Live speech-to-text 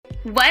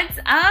What's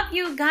up,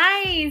 you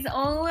guys?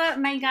 Oh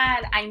my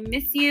god, I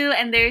miss you,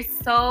 and there's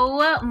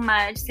so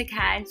much to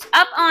catch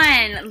up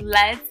on.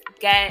 Let's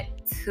get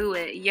to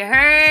it. You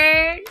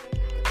heard?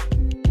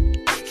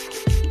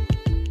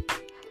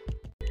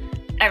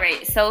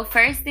 Alright, so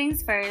first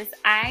things first,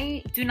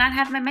 I do not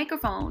have my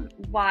microphone.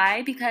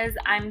 Why? Because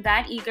I'm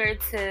that eager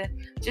to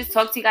just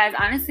talk to you guys.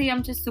 Honestly,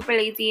 I'm just super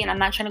lazy and I'm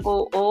not trying to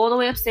go all the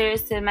way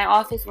upstairs to my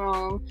office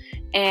room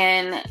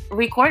and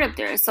record up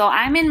there. So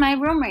I'm in my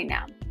room right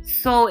now.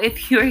 So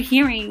if you're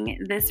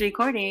hearing this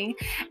recording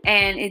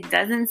and it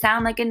doesn't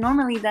sound like it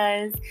normally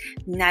does,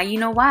 now you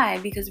know why,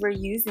 because we're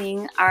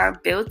using our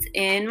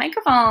built-in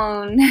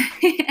microphone.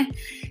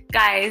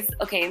 Guys,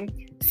 okay,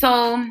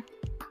 so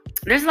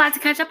there's a lot to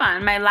catch up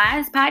on. My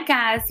last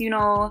podcast,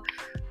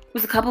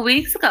 was a couple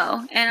weeks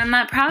ago, and I'm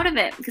not proud of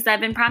it because I've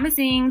been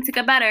promising to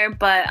get better,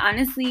 but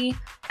honestly,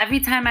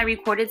 every time I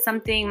recorded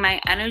something, my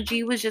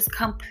energy was just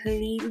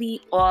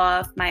completely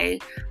off. My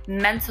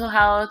mental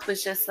health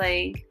was just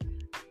like,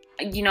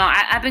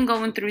 I've been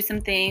going through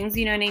some things,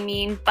 you know what I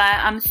mean? But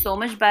I'm so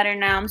much better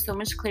now. I'm so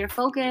much clear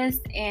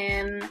focused,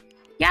 and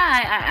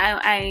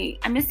yeah, I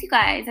miss you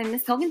guys. I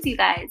miss talking to you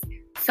guys.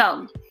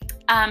 So,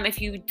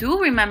 if you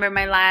do remember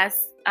my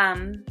last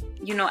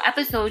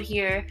episode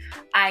here,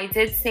 I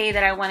did say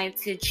that I wanted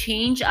to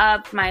change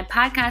up my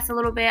podcast a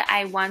little bit.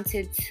 I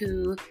wanted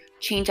to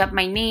change up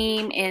my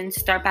name and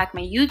start back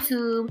my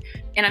YouTube,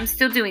 and I'm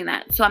still doing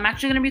that. So I'm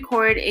actually going to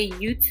record a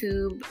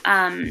YouTube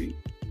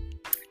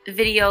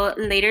video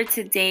later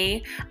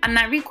today. I'm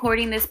not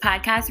recording this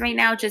podcast right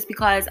now just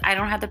because I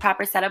don't have the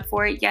proper setup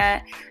for it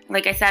yet.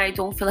 Like I said, I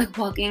don't feel like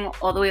walking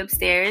all the way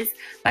upstairs,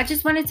 but I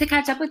just wanted to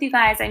catch up with you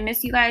guys. I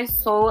miss you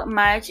guys so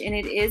much, and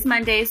it is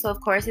Monday, so of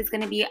course it's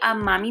going to be a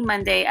Mommy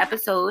Monday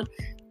episode,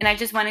 and I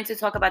just wanted to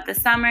talk about the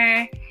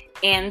summer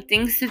and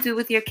things to do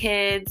with your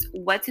kids,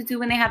 what to do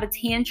when they have a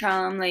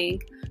tantrum.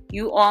 Like,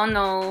 you all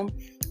know,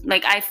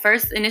 like, I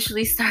first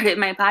initially started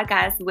my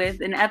podcast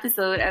with an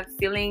episode of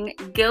feeling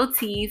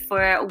guilty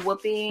for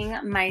whooping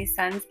my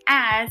son's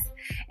ass,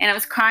 and I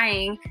was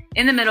crying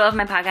in the middle of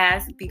my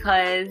podcast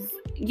because,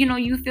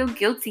 you feel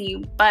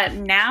guilty. But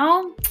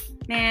now,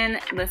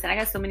 man, listen, I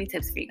got so many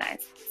tips for you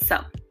guys.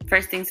 So,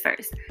 first things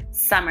first,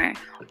 summer.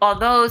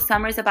 Although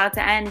summer's about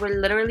to end, we're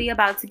literally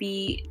about to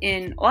be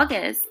in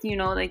August,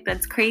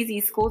 that's crazy.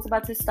 School's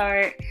about to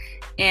start,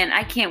 and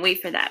I can't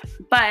wait for that.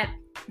 But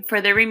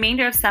for the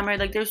remainder of summer,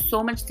 there's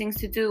so much things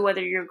to do,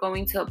 whether you're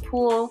going to a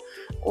pool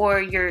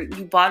or you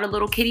bought a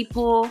little kiddie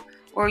pool,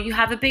 or you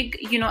have a big,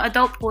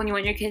 adult pool and you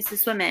want your kids to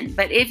swim in.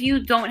 But if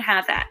you don't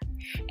have that,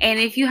 and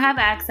if you have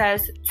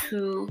access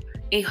to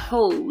a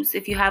hose,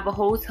 if you have a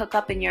hose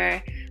hookup in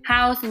your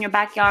house, in your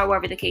backyard,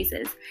 wherever the case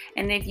is,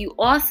 and if you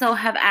also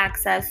have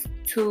access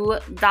to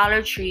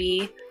Dollar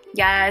Tree,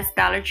 yes,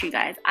 Dollar Tree,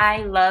 guys.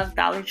 I love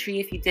Dollar Tree.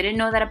 If you didn't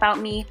know that about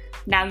me,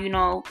 now you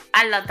know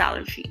I love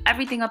Dollar Tree.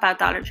 Everything about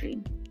Dollar Tree.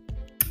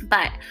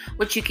 But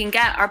what you can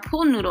get are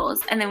pool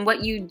noodles. And then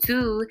what you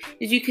do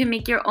is you can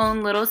make your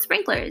own little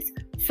sprinklers.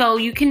 So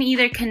you can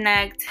either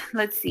connect,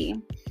 let's buy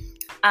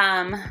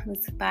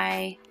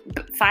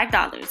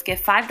 $5.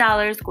 Get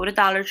 $5, go to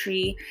Dollar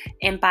Tree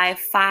and buy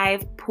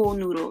 5 pool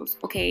noodles,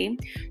 okay?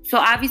 So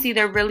obviously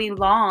they're really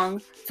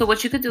long. So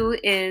what you could do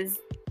is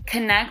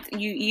connect,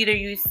 you either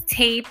use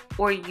tape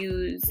or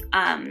use,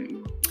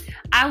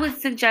 I would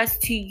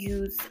suggest to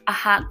use a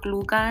hot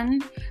glue gun,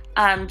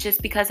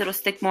 just because it'll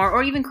stick more,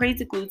 or even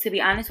crazy glue, to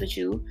be honest with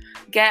you.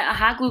 Get a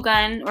hot glue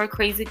gun or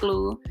crazy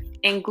glue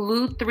and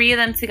glue 3 of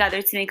them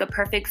together to make a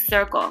perfect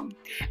circle.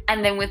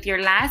 And then with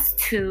your last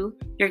 2,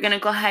 you're going to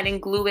go ahead and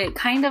glue it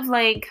kind of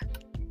like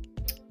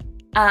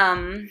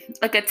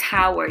a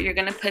tower. You're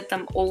going to put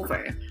them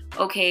over.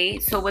 Okay,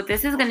 so what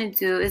this is going to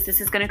do is this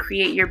is going to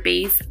create your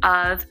base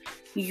of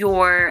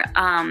your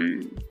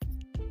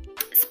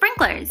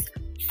sprinklers.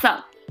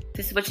 So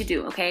this is what you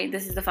do, okay?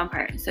 This is the fun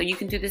part. So you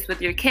can do this with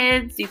your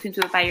kids. You can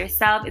do it by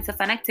yourself. It's a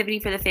fun activity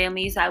for the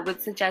family, so I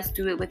would suggest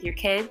do it with your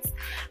kids.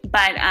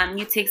 But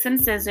you take some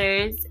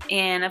scissors,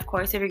 and of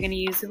course, if you're going to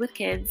use it with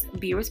kids,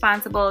 be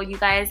responsible. You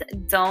guys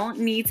don't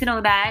need to know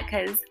that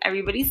because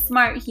everybody's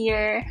smart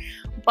here.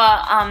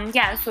 But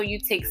so you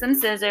take some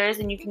scissors,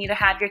 and you can either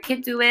have your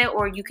kid do it,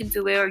 or you can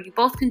do it, or you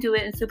both can do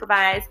it and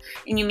supervise,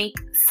 and you make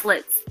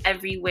slits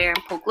everywhere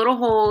and poke little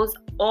holes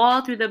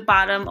all through the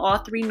bottom, all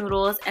 3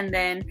 noodles. And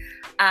then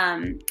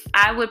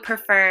I would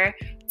prefer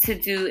to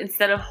do,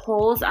 instead of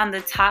holes on the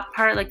top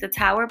part, like the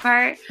tower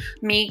part,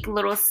 make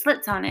little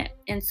slits on it.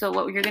 And so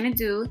what you're gonna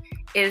do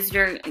is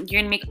you're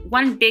gonna make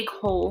one big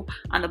hole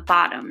on the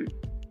bottom.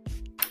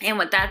 And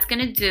what that's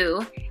gonna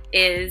do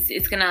is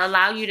it's gonna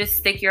allow you to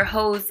stick your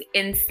hose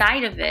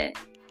inside of it.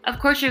 Of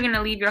course, you're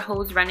gonna leave your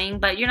hose running,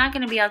 but you're not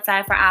gonna be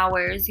outside for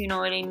hours, you know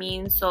what I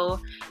mean?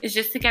 So it's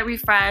just to get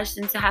refreshed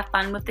and to have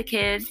fun with the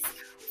kids.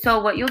 So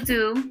what you'll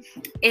do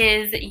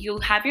is you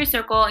have your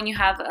circle and you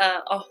have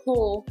a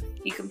hole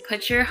you can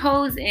put your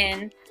hose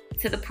in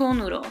to the pool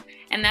noodle,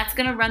 and that's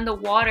gonna run the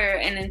water,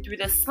 and then through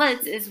the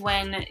slits is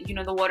when, you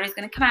know, the water is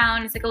gonna come out,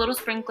 and it's like a little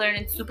sprinkler, and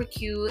it's super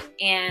cute,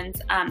 and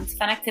it's a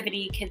fun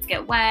activity. Kids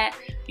get wet.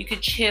 You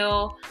could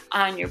chill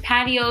on your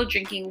patio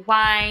drinking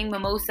wine,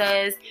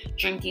 mimosas,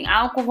 drinking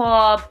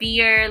alcohol,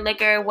 beer,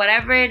 liquor,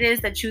 whatever it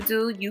is that you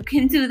do, you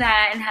can do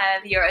that and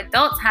have your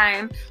adult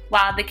time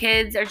while the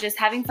kids are just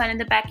having fun in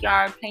the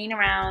backyard, playing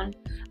around.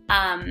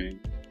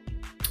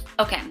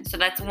 Okay, so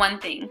that's one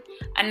thing.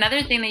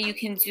 Another thing that you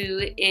can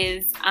do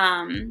is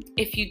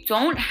if you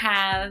don't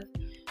have,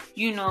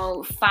 you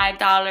know,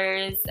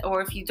 $5,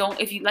 or if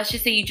you let's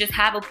just say you just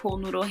have a pool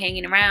noodle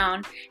hanging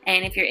around,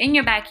 and if you're in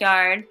your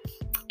backyard,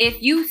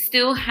 if you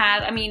still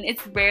have, I mean,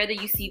 it's rare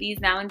that you see these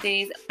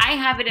nowadays. I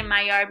have it in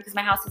my yard because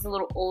my house is a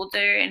little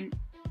older, and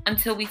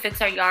until we fix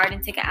our yard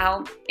and take it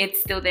out, it's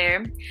still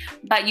there.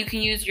 But you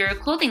can use your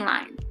clothing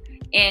line,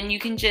 and you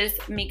can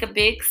just make a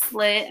big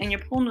slit in your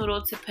pool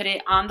noodle to put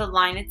it on the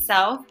line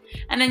itself.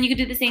 And then you can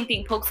do the same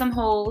thing, poke some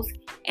holes,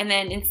 and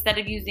then instead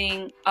of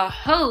using a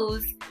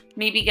hose,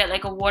 maybe get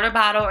like a water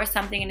bottle or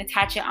something and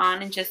attach it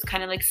on and just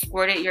kind of like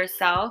squirt it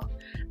yourself.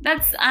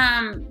 That's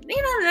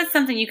you know, that's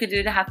something you could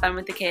do to have fun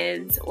with the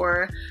kids,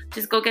 or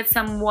just go get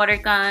some water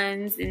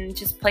guns and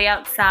just play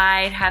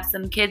outside, have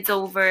some kids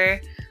over,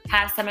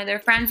 have some of their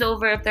friends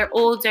over if they're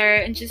older,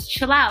 and just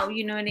chill out,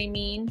 you know what I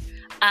mean?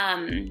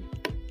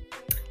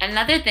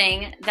 Another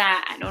thing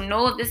that I don't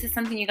know if this is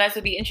something you guys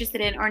would be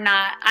interested in or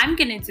not, I'm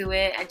gonna do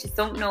it, I just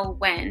don't know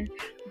when,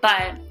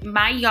 but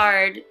my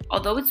yard,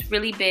 although it's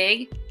really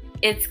big,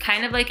 it's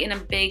kind of like in a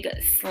big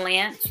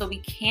slant, so we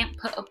can't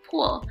put a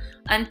pool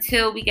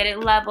until we get it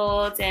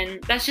leveled,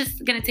 and that's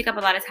just gonna take up a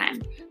lot of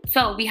time.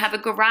 So we have a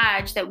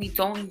garage that we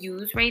don't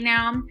use right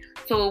now.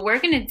 So what we're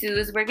gonna do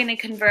is we're gonna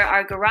convert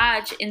our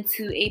garage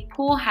into a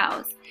pool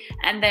house.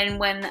 And then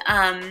when,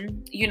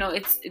 you know,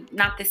 it's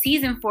not the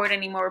season for it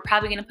anymore, we're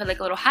probably gonna put like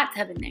a little hot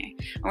tub in there.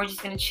 And we're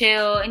just gonna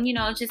chill and, you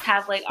know, just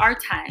have like our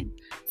time.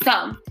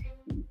 So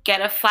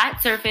get a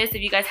flat surface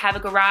if you guys have a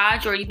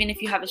garage, or even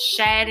if you have a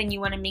shed and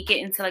you wanna make it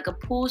into like a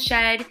pool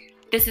shed.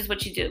 This is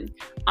what you do.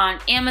 On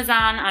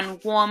Amazon, on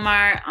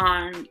Walmart,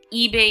 on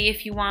eBay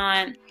if you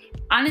want.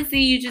 Honestly,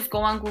 you just go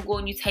on Google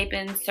and you type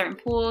in certain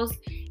pools.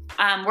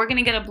 We're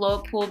gonna get a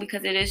blow-up pool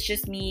because it is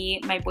just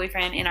me, my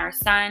boyfriend, and our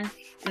son.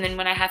 And then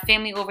when I have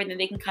family over, then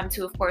they can come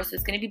too, of course. So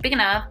it's gonna be big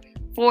enough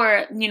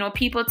for, you know,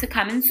 people to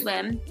come and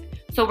swim.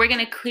 So we're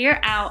gonna clear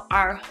out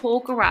our whole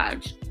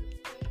garage,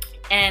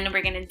 and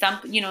we're gonna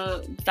dump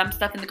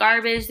stuff in the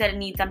garbage that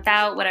needs dumped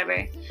out,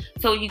 whatever.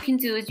 So what you can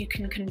do is you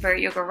can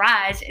convert your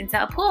garage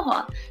into a pool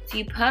hall. So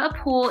you put a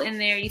pool in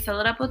there, you fill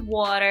it up with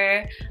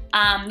water.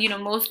 You know,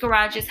 most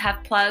garages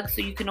have plugs,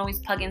 so you can always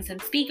plug in some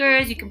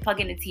speakers, you can plug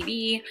in a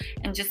TV,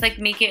 and just like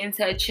make it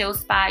into a chill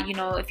spot. You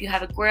know, if you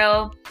have a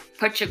grill,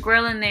 put your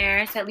grill in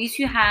there, so at least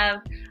you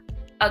have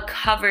a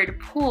covered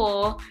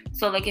pool.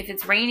 So like if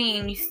it's raining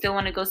and you still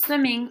want to go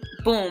swimming,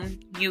 boom,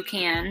 you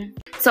can.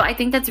 So I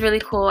think that's really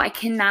cool. I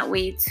cannot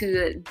wait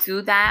to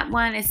do that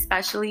one,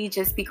 especially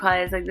just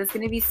because like this is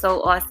gonna be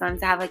so awesome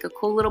to have like a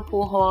cool little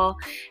pool hall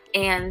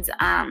and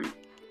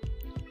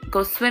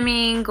go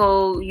swimming,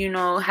 go, you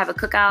know, have a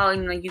cookout,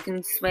 and like you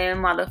can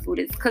swim while the food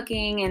is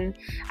cooking. And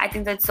I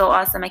think that's so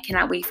awesome. I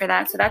cannot wait for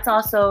that. So that's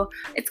also,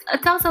 it's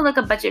also like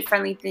a budget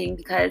friendly thing,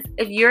 because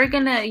if you're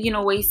gonna, you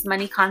know, waste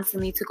money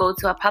constantly to go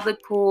to a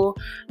public pool,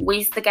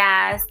 waste the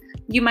gas,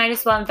 you might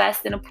as well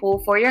invest in a pool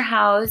for your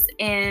house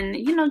and,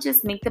 you know,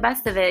 just make the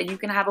best of it. You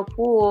can have a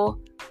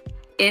pool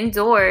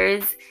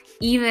indoors,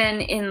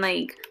 even in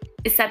like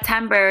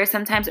September,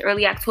 sometimes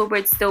early October,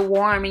 it's still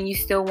warm and you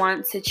still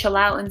want to chill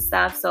out and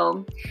stuff.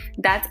 So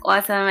that's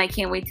awesome. I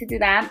can't wait to do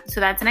that.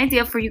 So that's an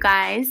idea for you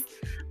guys.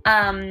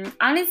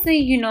 Honestly,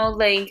 you know,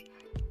 like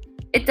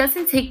it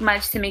doesn't take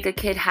much to make a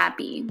kid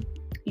happy.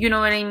 You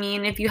know what I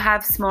mean? If you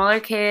have smaller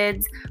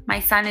kids,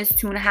 my son is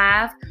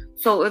 2.5.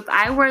 So if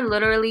I were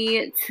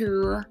literally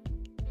to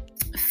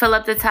fill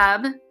up the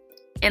tub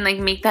and like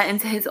make that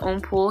into his own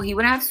pool, he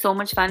would have so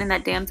much fun in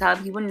that damn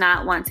tub. He would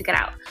not want to get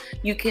out.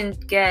 You can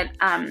get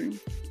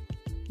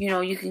you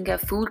know, you can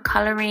get food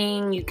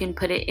coloring, you can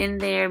put it in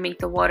there, make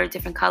the water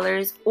different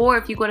colors. Or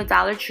if you go to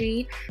Dollar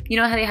Tree, you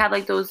know how they have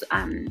like those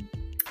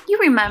you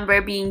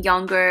remember being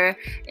younger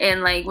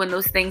and like when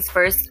those things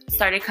first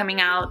started coming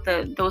out,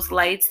 those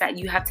lights that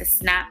you have to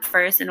snap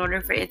first in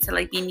order for it to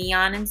like be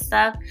neon and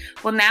stuff.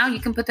 Well, now you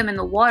can put them in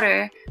the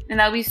water, and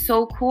that would be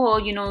so cool.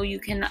 You know, you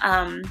can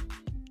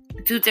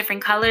do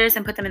different colors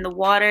and put them in the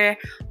water.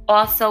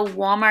 Also,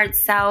 Walmart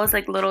sells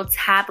like little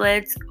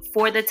tablets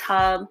for the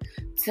tub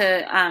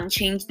to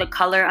change the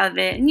color of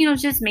it, and, you know,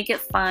 just make it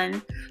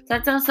fun. So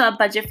that's also a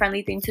budget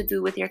friendly thing to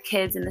do with your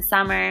kids in the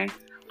summer.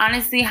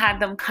 Honestly,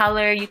 have them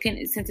color. You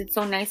can, since it's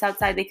so nice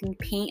outside, they can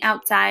paint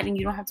outside and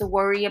you don't have to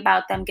worry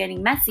about them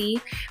getting messy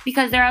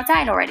because they're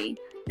outside already.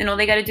 And all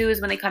they got to do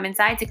is when they come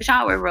inside, take a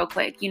shower real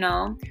quick, you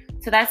know.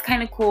 So that's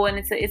kind of cool, and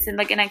it's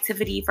like an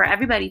activity for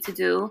everybody to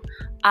do.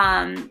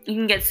 You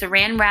can get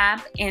saran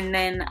wrap and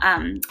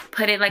then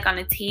put it like on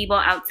a table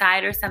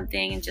outside or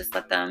something, and just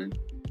let them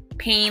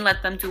paint,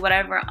 let them do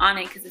whatever on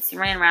it because it's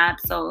saran wrap.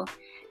 So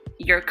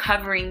you're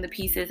covering the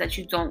pieces that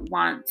you don't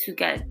want to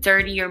get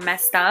dirty or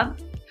messed up.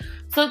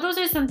 So those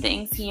are some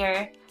things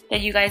here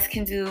that you guys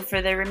can do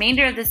for the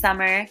remainder of the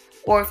summer,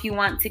 or if you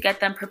want to get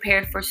them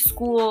prepared for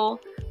school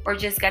or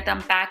just get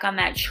them back on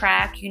that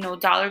track.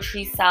 Dollar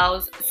Tree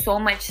sells so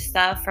much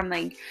stuff from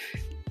like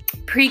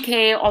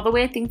pre-K all the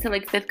way, I think, to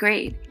like 5th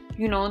grade.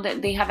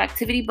 That they have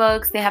activity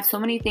books. They have so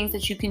many things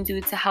that you can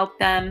do to help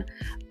them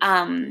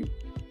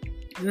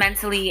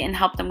mentally and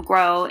help them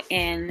grow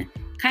and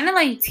kind of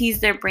like tease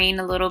their brain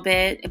a little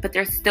bit, but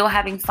they're still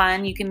having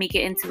fun. You can make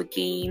it into a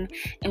game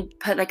and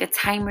put like a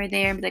timer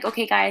there and be like,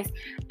 okay guys,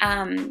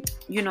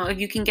 if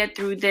you can get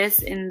through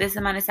this in this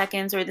amount of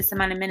seconds or this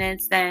amount of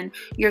minutes, then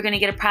you're going to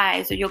get a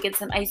prize, or you'll get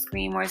some ice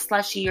cream or a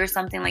slushie or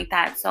something like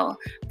that. So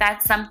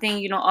that's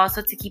something,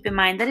 also to keep in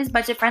mind that is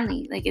budget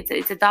friendly. Like it's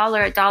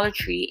 $1 at Dollar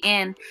Tree,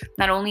 and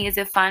not only is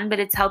it fun, but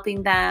it's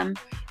helping them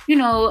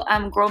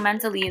grow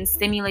mentally and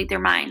stimulate their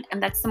mind.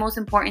 And that's the most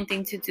important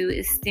thing to do,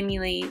 is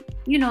stimulate,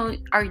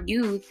 our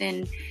youth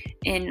and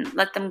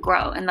let them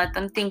grow and let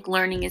them think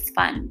learning is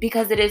fun,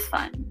 because it is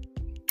fun.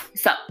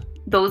 So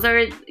those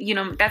are,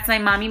 that's my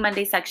Mommy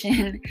Monday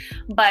section.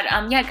 But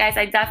yeah, guys,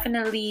 I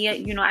definitely,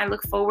 I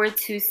look forward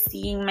to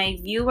seeing my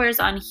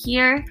viewers on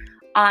here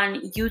on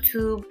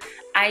YouTube.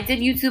 I did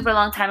YouTube a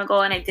long time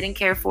ago and I didn't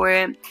care for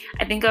it.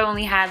 I think I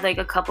only had like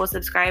a couple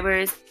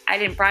subscribers. I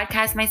didn't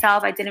broadcast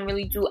myself. I didn't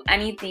really do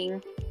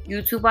anything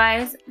YouTube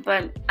wise,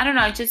 but I don't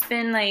know. I've just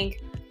been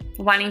like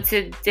wanting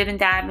to dip and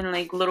dab in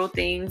like little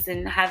things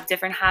and have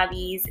different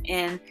hobbies,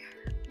 and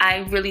I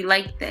really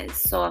like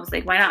this. So I was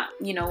like, why not?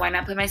 Why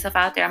not put myself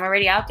out there? I'm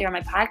already out there on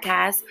my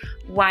podcast.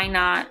 Why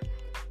not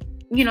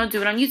do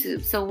it on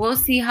YouTube? So we'll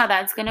see how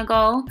that's gonna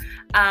go.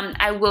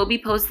 I will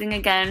be posting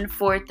again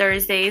for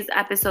Thursday's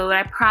episode,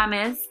 I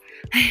promise.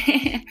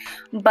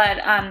 But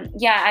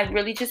yeah, I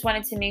really just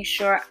wanted to make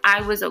sure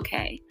I was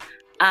okay.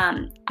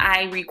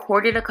 I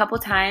recorded a couple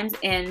times,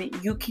 and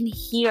you can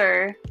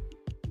hear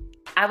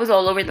I was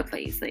all over the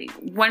place. Like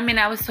 1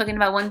 minute I was talking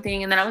about one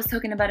thing, and then I was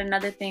talking about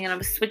another thing, and I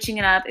was switching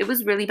it up. It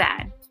was really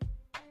bad.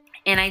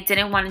 And I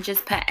didn't want to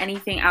just put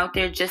anything out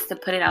there just to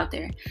put it out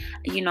there.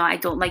 I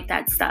don't like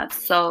that stuff.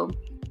 So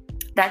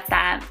that's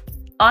that.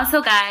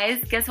 Also,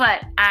 guys, guess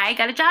what? I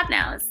got a job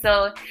now.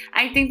 So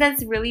I think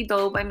that's really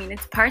dope. I mean,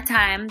 it's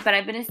part-time, but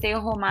I've been a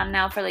stay-at-home mom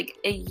now for like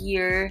a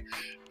year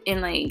in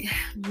like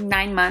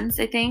 9 months,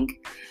 I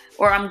think.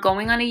 Or I'm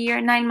going on a year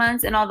and 9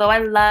 months. And although I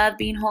love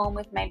being home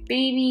with my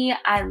baby,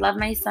 I love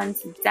my son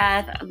to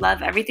death, I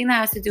love everything that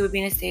has to do with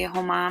being a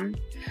stay-at-home mom,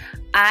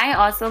 I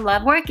also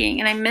love working,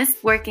 and I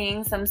missed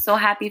working, so I'm so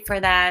happy for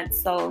that.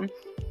 So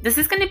this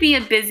is going to be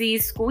a busy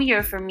school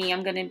year for me.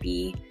 I'm going to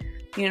be,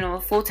 a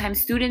full-time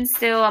student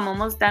still. I'm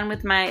almost done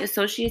with my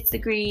associate's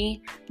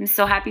degree. I'm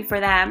so happy for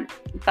that.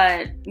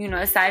 But,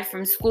 aside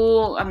from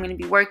school, I'm going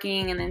to be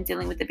working and then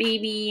dealing with the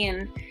baby,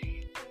 and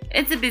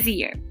it's a busy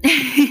year.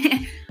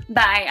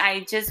 But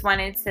I just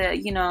wanted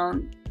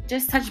to,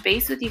 just touch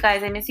base with you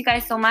guys. I miss you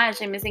guys so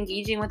much. I miss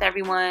engaging with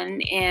everyone,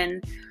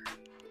 and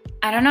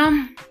I don't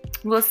know.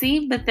 We'll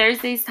see. But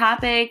Thursday's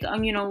topic,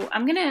 I'm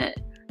going to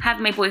have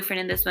my boyfriend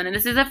in this one. And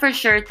this is a for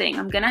sure thing.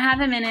 I'm going to have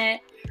him in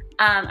it.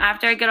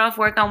 After I get off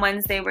work on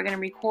Wednesday, we're going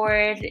to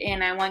record.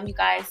 And I want you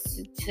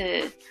guys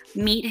to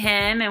meet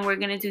him. And we're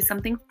going to do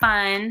something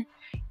fun.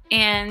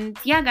 And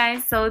yeah,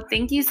 guys. So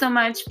thank you so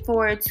much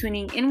for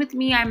tuning in with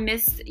me. I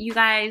missed you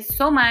guys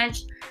so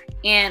much.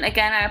 And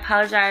again, I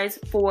apologize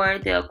for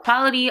the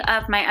quality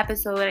of my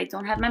episode. I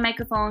don't have my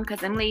microphone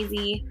because I'm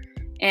lazy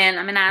and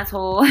I'm an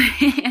asshole.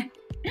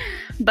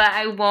 But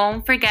I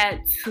won't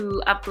forget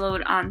to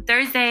upload on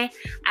Thursday.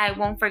 I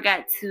won't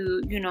forget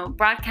to,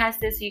 broadcast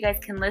this so you guys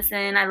can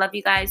listen. I love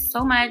you guys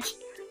so much.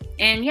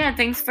 And yeah,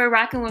 thanks for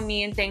rocking with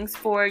me, and thanks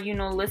for,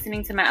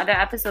 listening to my other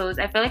episodes.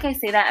 I feel like I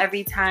say that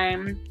every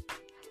time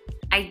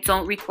I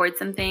don't record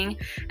something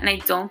and I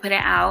don't put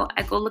it out.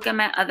 I go look at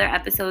my other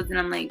episodes and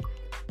I'm like,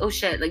 oh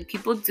shit, like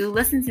people do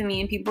listen to me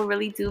and people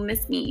really do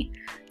miss me.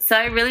 So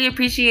I really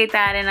appreciate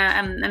that, and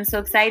I'm so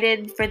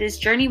excited for this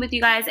journey with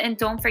you guys. And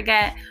don't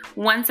forget,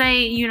 once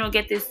I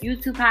get this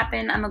YouTube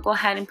happen, I'm gonna go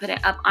ahead and put it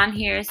up on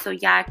here so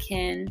y'all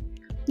can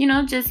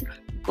just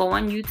go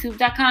on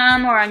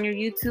youtube.com or on your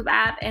YouTube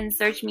app and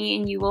search me,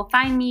 and you will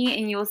find me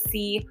and you'll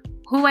see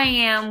who I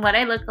am, what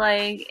I look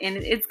like, and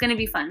it's gonna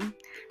be fun.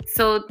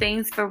 So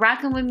thanks for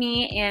rocking with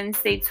me, and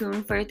stay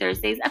tuned for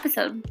Thursday's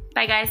episode.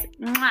 Bye guys.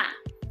 Mwah.